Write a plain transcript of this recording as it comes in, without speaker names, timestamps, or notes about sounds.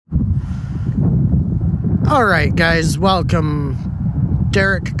Alright guys, welcome.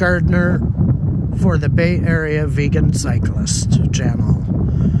 Derek Gardner for the Bay Area Vegan Cyclist channel.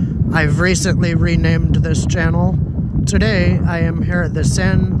 I've recently renamed this channel. Today I am here at the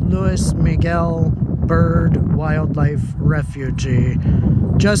San Luis Miguel Bird Wildlife Refuge,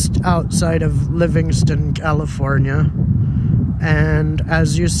 just outside of Livingston, California. And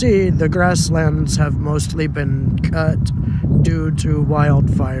as you see, the grasslands have mostly been cut due to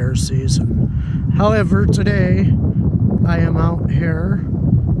wildfire season. However, today I am out here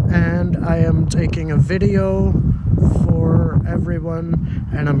and I am taking a video for everyone,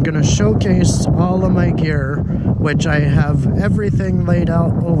 and I'm going to showcase all of my gear, which I have everything laid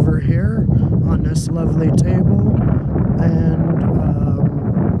out over here on this lovely table and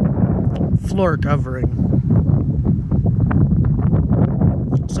floor covering.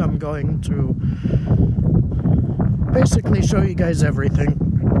 So I'm going to basically show you guys everything.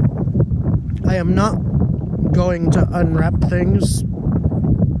 I am not going to unwrap things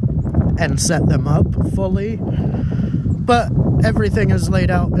and set them up fully, but everything is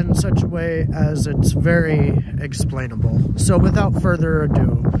laid out in such a way as it's very explainable. So without further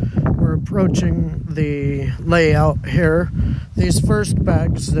ado, we're approaching the layout here. These first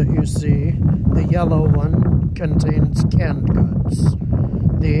bags that you see, the yellow one contains canned goods.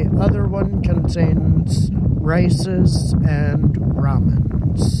 The other one contains rices and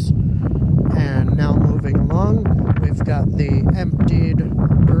ramens. And now moving along, we've got the emptied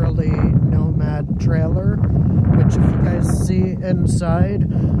Burley Nomad trailer, which if you guys see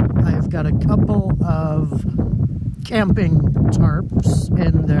inside, I've got a couple of camping tarps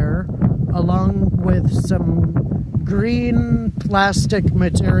in there, along with some green plastic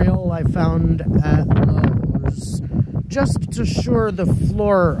material I found at Lowe's, just to shore the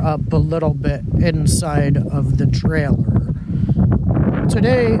floor up a little bit inside of the trailer.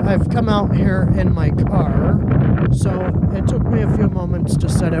 Today, I've come out here in my car, so it took me a few moments to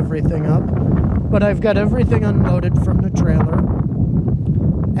set everything up, but I've got everything unloaded from the trailer,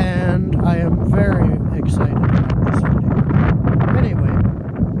 and I am very excited about this video. Anyway,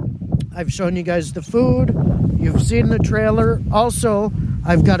 I've shown you guys the food, you've seen the trailer. Also,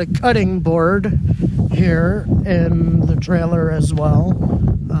 I've got a cutting board here in the trailer as well,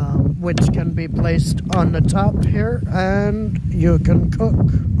 which can be placed on the top here, and you can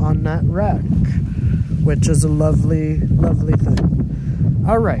cook on that rack, which is a lovely, lovely thing.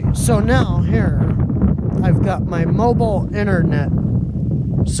 Alright, so now here, I've got my mobile internet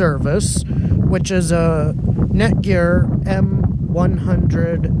service, which is a Netgear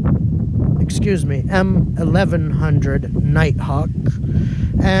M1100 Nighthawk,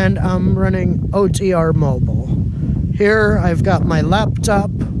 and I'm running OTR Mobile. Here I've got my laptop,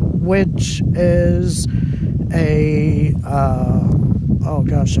 which is a, oh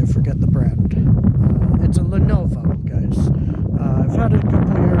gosh, I forget the brand. It's a Lenovo, guys. I've had it a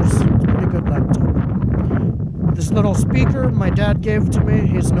couple years. It's a pretty good laptop. This little speaker my dad gave to me,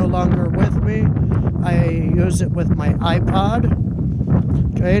 he's no longer with me. I use it with my iPod.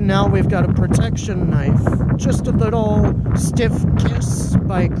 Okay, now we've got a protection knife. Just a little Stiff Kiss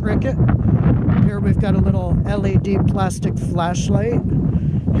by Cricket. Here we've got a little LED plastic flashlight.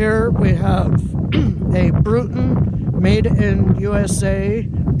 Here we have a Bruton made in USA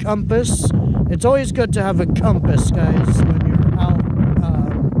compass. It's always good to have a compass, guys, when you're out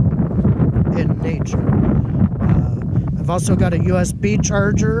in nature. I've also got a USB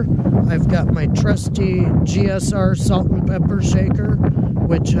charger. I've got my trusty GSR salt and pepper shaker,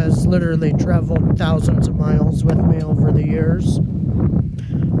 which has literally traveled thousands of miles with me over the years.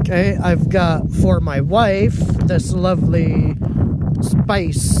 Okay, I've got, for my wife, this lovely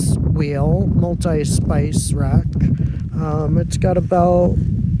spice wheel, multi-spice rack. It's got about,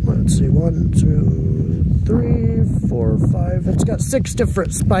 let's see, 1, 2, 3, 4, 5. It's got 6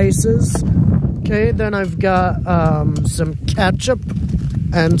 different spices. Okay, then I've got some ketchup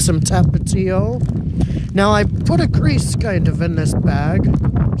and some Tapatio. Now I put a crease kind of in this bag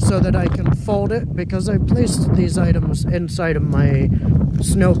so that I can fold it, because I placed these items inside of my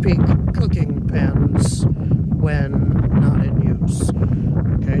Snow Peak cooking pans when not in use.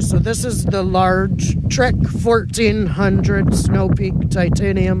 Okay, so this is the large Trek 1400 Snow Peak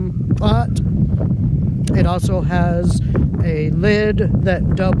titanium pot. It also has a lid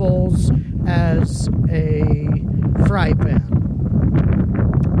that doubles as a fry pan.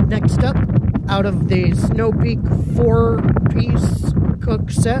 Next up, out of the Snow Peak 4-piece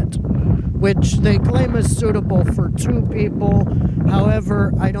cook set, which they claim is suitable for 2 people.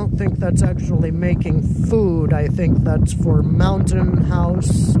 However, I don't think that's actually making food. I think that's for mountain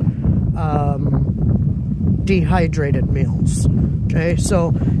house dehydrated meals. Okay,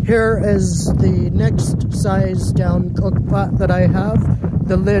 so here is the next size down cook pot that I have.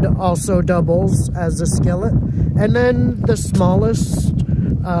 The lid also doubles as a skillet. And then the smallest,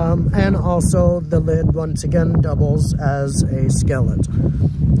 and also the lid once again doubles as a skillet.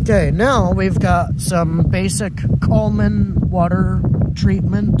 Okay, now we've got some basic Coleman water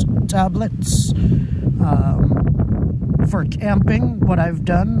treatment tablets. For camping, what I've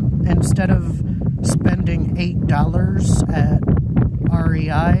done, instead of spending $8 at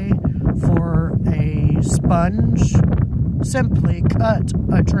REI for a sponge, simply cut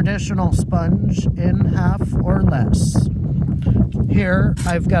a traditional sponge in half or less. Here,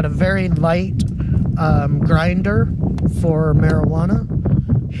 I've got a very light grinder for marijuana.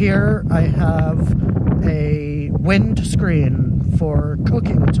 Here, I have a windscreen for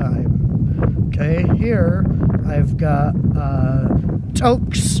cooking time. Okay, here, I've got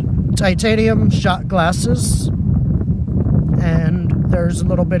Toke's titanium shot glasses. And there's a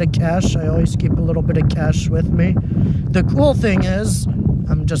little bit of cash. I always keep a little bit of cash with me. The cool thing is,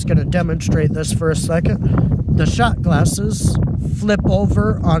 I'm just going to demonstrate this for a second. The shot glasses flip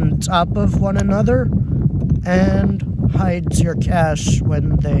over on top of one another and hides your cash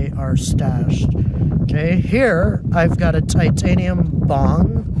when they are stashed. Okay, here I've got a titanium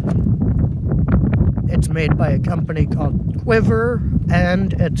bong. It's made by a company called Quiver,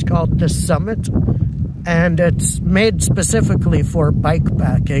 and it's called the Summit. And it's made specifically for bike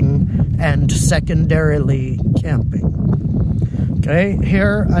packing and secondarily camping. Okay,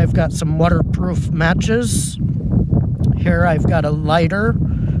 here I've got some waterproof matches. Here I've got a lighter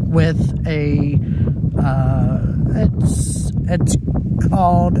with a, it's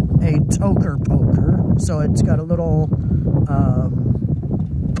called a toker poker. So it's got a little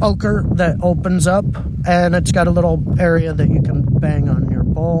poker that opens up, and it's got a little area that you can bang on your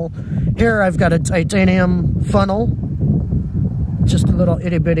bowl. Here I've got a titanium funnel, just a little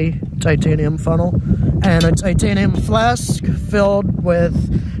itty bitty titanium funnel, and a titanium flask filled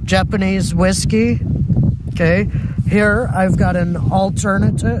with Japanese whiskey. Okay, here I've got an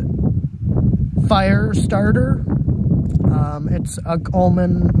alternate fire starter. It's a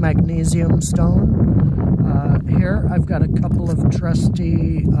Coleman magnesium stone. Here I've got a couple of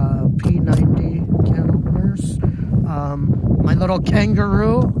trusty P90 can openers. My little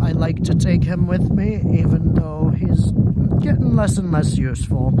kangaroo, I like to take him with me, even though he's getting less and less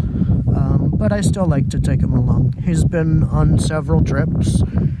useful. But I still like to take him along. He's been on several trips.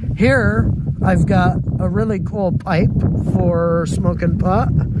 Here, I've got a really cool pipe for smoking pot.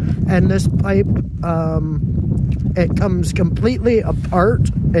 And this pipe, it comes completely apart.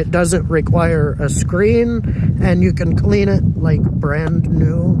 It doesn't require a screen. And you can clean it like brand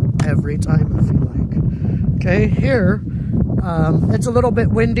new every time if you like. Okay, here, it's a little bit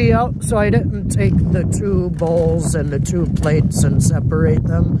windy out, so I didn't take the two bowls and the two plates and separate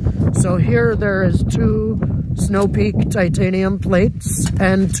them. So here there is two Snow Peak titanium plates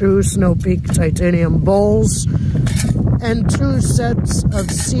and two Snow Peak titanium bowls and two sets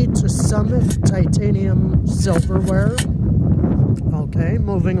of Sea to Summit titanium silverware. Okay,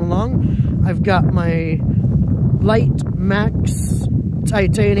 moving along, I've got my Light Max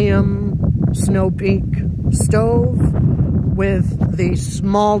titanium Snow Peak stove with the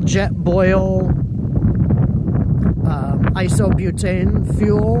small jet boil isobutane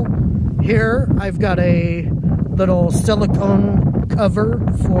fuel. Here I've got a little silicone cover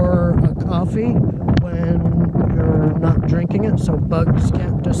for a coffee when you're not drinking it, so bugs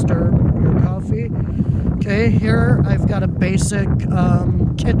can't disturb your coffee. Okay, here I've got a basic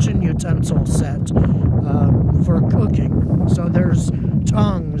kitchen utensil set for cooking. So there's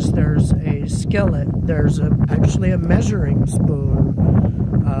tongs, there's a skillet, there's actually a measuring spoon.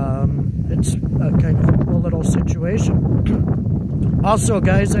 It's a kind of a cool little situation. Also,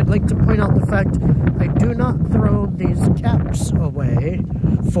 guys, I'd like to point out the fact I do not throw these caps away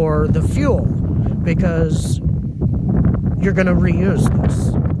for the fuel, because you're going to reuse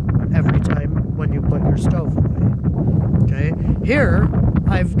this every time when you put your stove away. Okay, here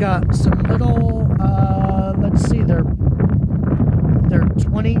I've got some little, let's see, they're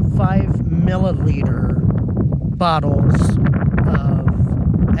 25 milliliter bottles of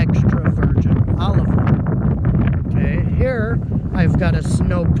extra virgin olive oil. Okay, here I've got a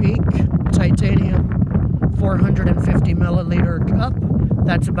Snow Peak titanium 450 milliliter cup.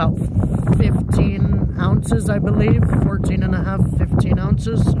 That's about 15 ounces, I believe, 14 and a half, 15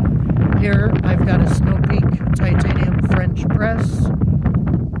 ounces. Here I've got a Snow Peak titanium French press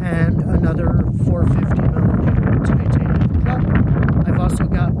and another 450 milliliter titanium cup. I've also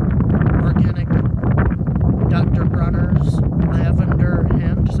got organic Dr. Bronner's lavender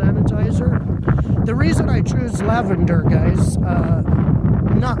hand sanitizer. The reason I choose lavender, guys.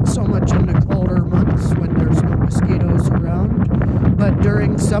 Not so much in the colder months when there's no mosquitoes around, but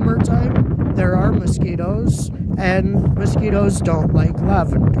during summertime, there are mosquitoes, and mosquitoes don't like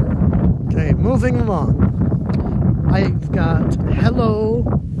lavender. Okay, moving along. I've got Hello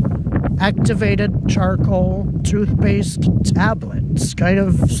activated charcoal toothpaste tablets, kind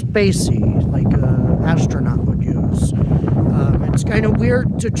of spacey, like an astronaut would use. It's kind of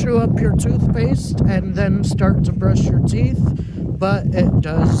weird to chew up your toothpaste and then start to brush your teeth, but it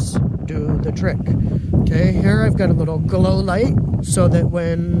does do the trick. Okay, here I've got a little glow light so that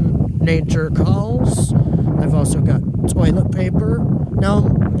when nature calls. I've also got toilet paper. Now,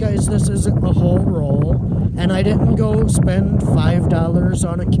 guys, this isn't a whole roll, and I didn't go spend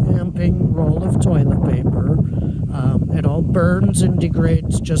 $5 on a camping roll of toilet paper. It all burns and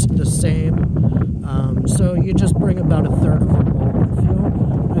degrades just the same. So you just bring about a third of a roll with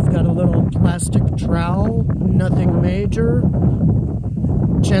you. I've got a little plastic trowel, nothing major.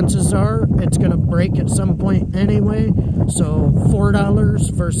 Chances are it's going to break at some point anyway, so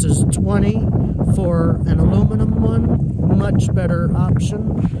 $4 versus $20 for an aluminum one, much better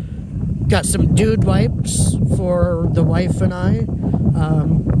option. Got some dude wipes for the wife and I.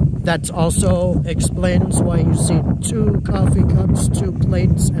 That also explains why you see 2 coffee cups, 2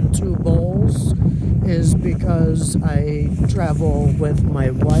 plates, and 2 bowls, is because I travel with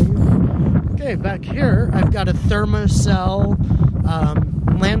my wife. Okay, back here I've got a Thermacell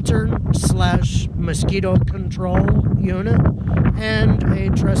lantern slash mosquito control unit and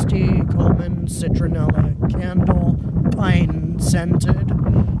a trusty Coleman citronella candle, pine scented,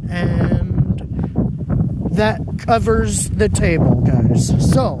 and that covers the table, guys.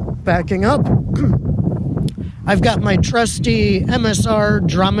 So, backing up, I've got my trusty MSR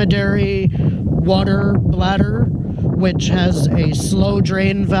dromedary water bladder, which has a slow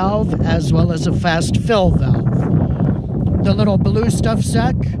drain valve as well as a fast fill valve. The little blue stuff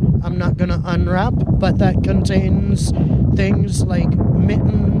sack, I'm not going to unwrap, but that contains things like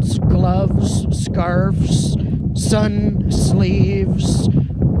mittens, gloves, scarves, sun sleeves,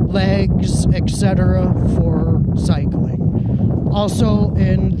 legs, etc. for cycling. Also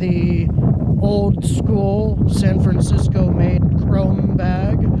in the old school San Francisco made chrome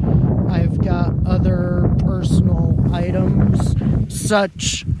bag, I've got other personal items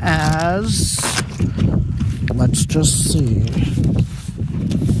such as, let's just see,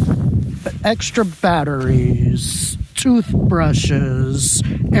 extra batteries, toothbrushes,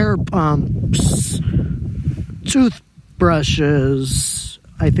 air pumps, toothbrushes.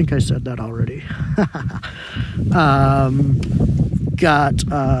 I think I said that already. Got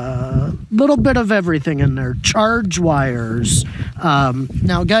a little bit of everything in there. Charge wires.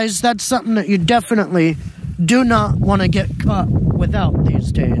 Now, guys, that's something that you definitely do not want to get caught without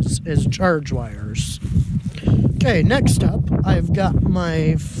these days, is charge wires. Okay, next up, I've got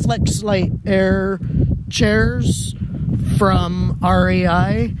my FlexLight Air chairs from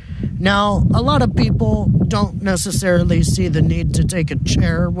REI. Now, a lot of people don't necessarily see the need to take a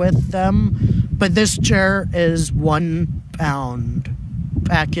chair with them, but this chair is 1 pound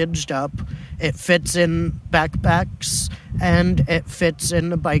packaged up. It fits in backpacks, and it fits in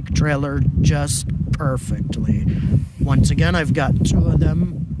the bike trailer just perfectly. Once again, I've got 2 of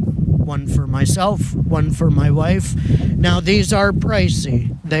them. One for myself, one for my wife. Now, these are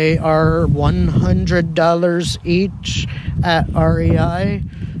pricey. They are $100 each at REI.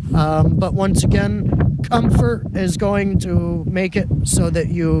 But once again, comfort is going to make it so that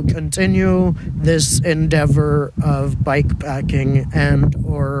you continue this endeavor of bike packing and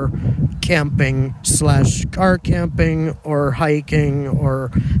or camping slash car camping or hiking or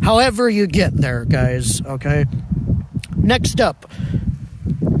however you get there, guys, okay? Next up,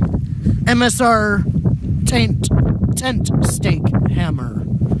 MSR tent stake hammer.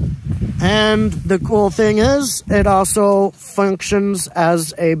 And the cool thing is, it also functions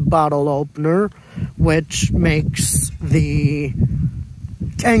as a bottle opener, which makes the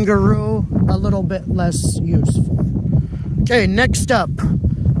kangaroo a little bit less useful. Okay, next up,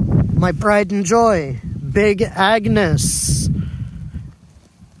 my pride and joy, Big Agnes.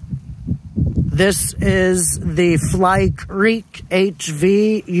 This is the Fly Creek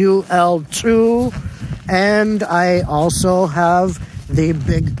HVUL2, and I also have the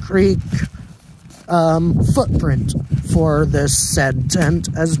Big Creek footprint for this said tent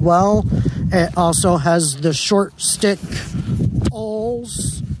as well. It also has the short stick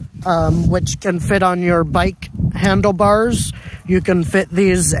poles, which can fit on your bike handlebars. You can fit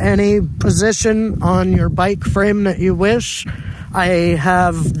these any position on your bike frame that you wish. I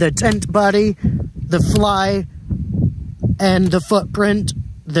have the tent body, the fly, and the footprint,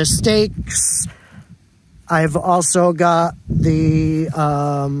 the stakes. I've also got the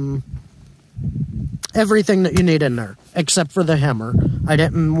everything that you need in there, except for the hammer. I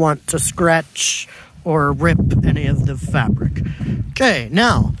didn't want to scratch or rip any of the fabric. Okay,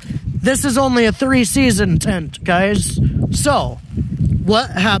 now, this is only a 3-season tent, guys. So, what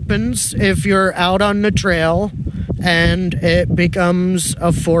happens if you're out on the trail and it becomes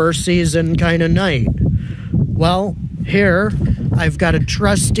a 4-season kind of night? Well, here, I've got a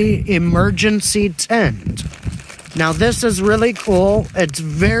trusty emergency tent. Now, this is really cool. It's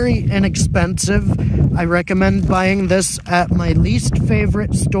very inexpensive. I recommend buying this at my least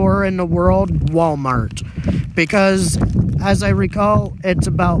favorite store in the world, Walmart, because, as I recall, it's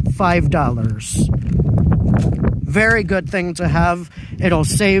about $5. Very good thing to have. It'll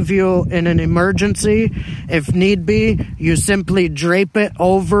save you in an emergency. If need be, you simply drape it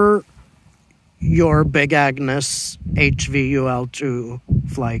over your Big Agnes HVUL2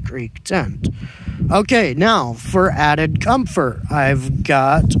 Fly Creek tent. Okay, now for added comfort, I've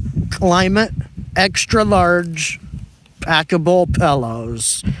got Climate Extra Large Packable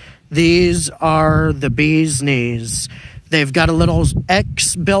Pillows. These are the bee's knees. They've got a little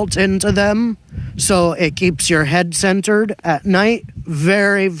X built into them, so it keeps your head centered at night.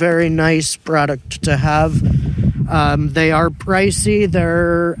 Very, very nice product to have. They are pricey.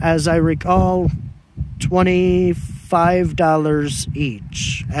 They're, as I recall, $25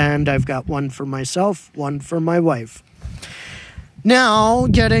 each. And I've got one for myself, one for my wife. Now,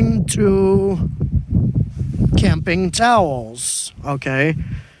 getting to camping towels, okay?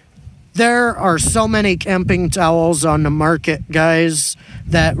 There are so many camping towels on the market, guys,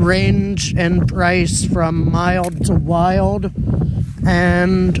 that range in price from mild to wild,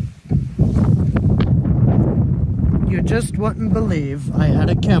 and you just wouldn't believe I had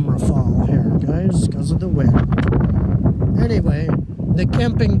a camera fall here, guys, because of the wind. Anyway, the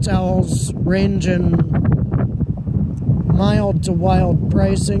camping towels range in mild to wild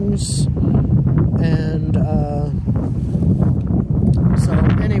pricings, and so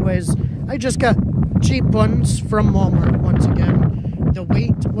anyways, I just got cheap ones from Walmart once again. The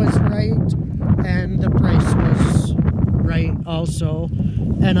weight was right, and the price was right also.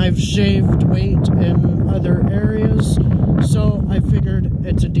 And I've shaved weight in other areas, so I figured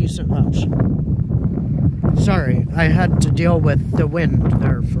it's a decent option. Sorry, I had to deal with the wind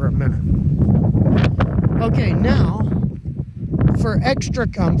there for a minute. Okay, now, for extra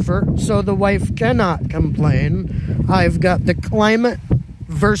comfort, so the wife cannot complain, I've got the Climate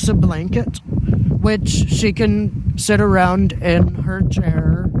Versa blanket, which she can sit around in her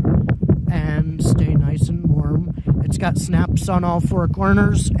chair and stay nice and warm. It's got snaps on all 4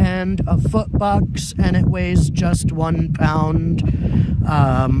 corners and a foot box, and it weighs just 1 pound.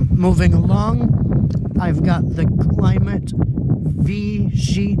 Moving along, I've got the Climate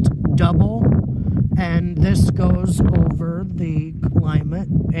V-Sheet Double, and this goes over the Climate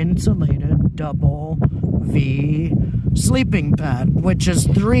Insulated Double V sleeping pad, which is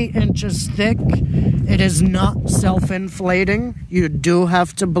 3 inches thick. It is not self-inflating. You do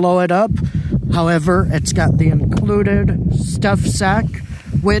have to blow it up. However, it's got the included stuff sack,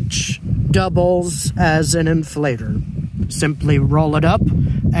 which doubles as an inflator. Simply roll it up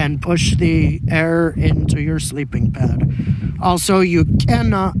and push the air into your sleeping pad. Also, you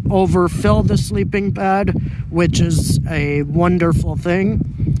cannot overfill the sleeping pad, which is a wonderful thing.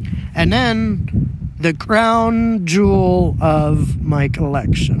 And then, the crown jewel of my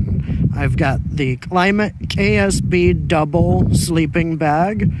collection. I've got the Climate KSB Double Sleeping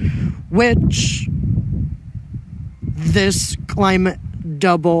Bag, which this Climate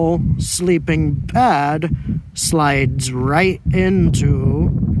Double Sleeping Pad slides right into,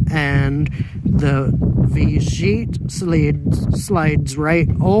 and the V-sheet slides right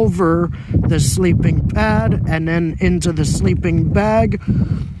over the sleeping pad and then into the sleeping bag.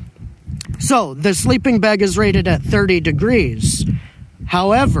 So, the sleeping bag is rated at 30 degrees.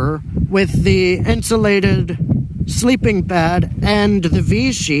 However, with the insulated sleeping pad and the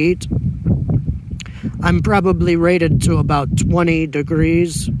V-sheet, I'm probably rated to about 20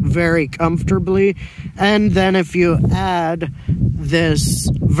 degrees very comfortably. And then if you add this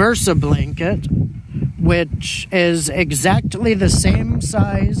Versa blanket, which is exactly the same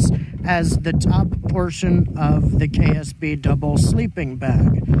size as the top portion of the KSB Double Sleeping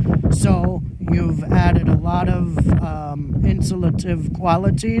Bag. So you've added a lot of insulative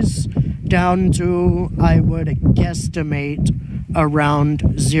qualities down to, I would guesstimate,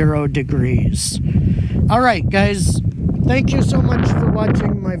 around 0 degrees. Alright guys, thank you so much for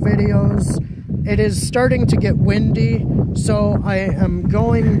watching my videos. It is starting to get windy, so I am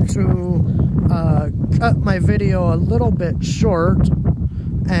going to cut my video a little bit short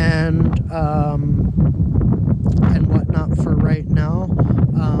and and whatnot for right now.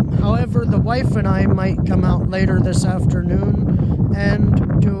 However, the wife and I might come out later this afternoon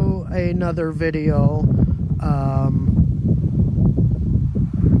and do another video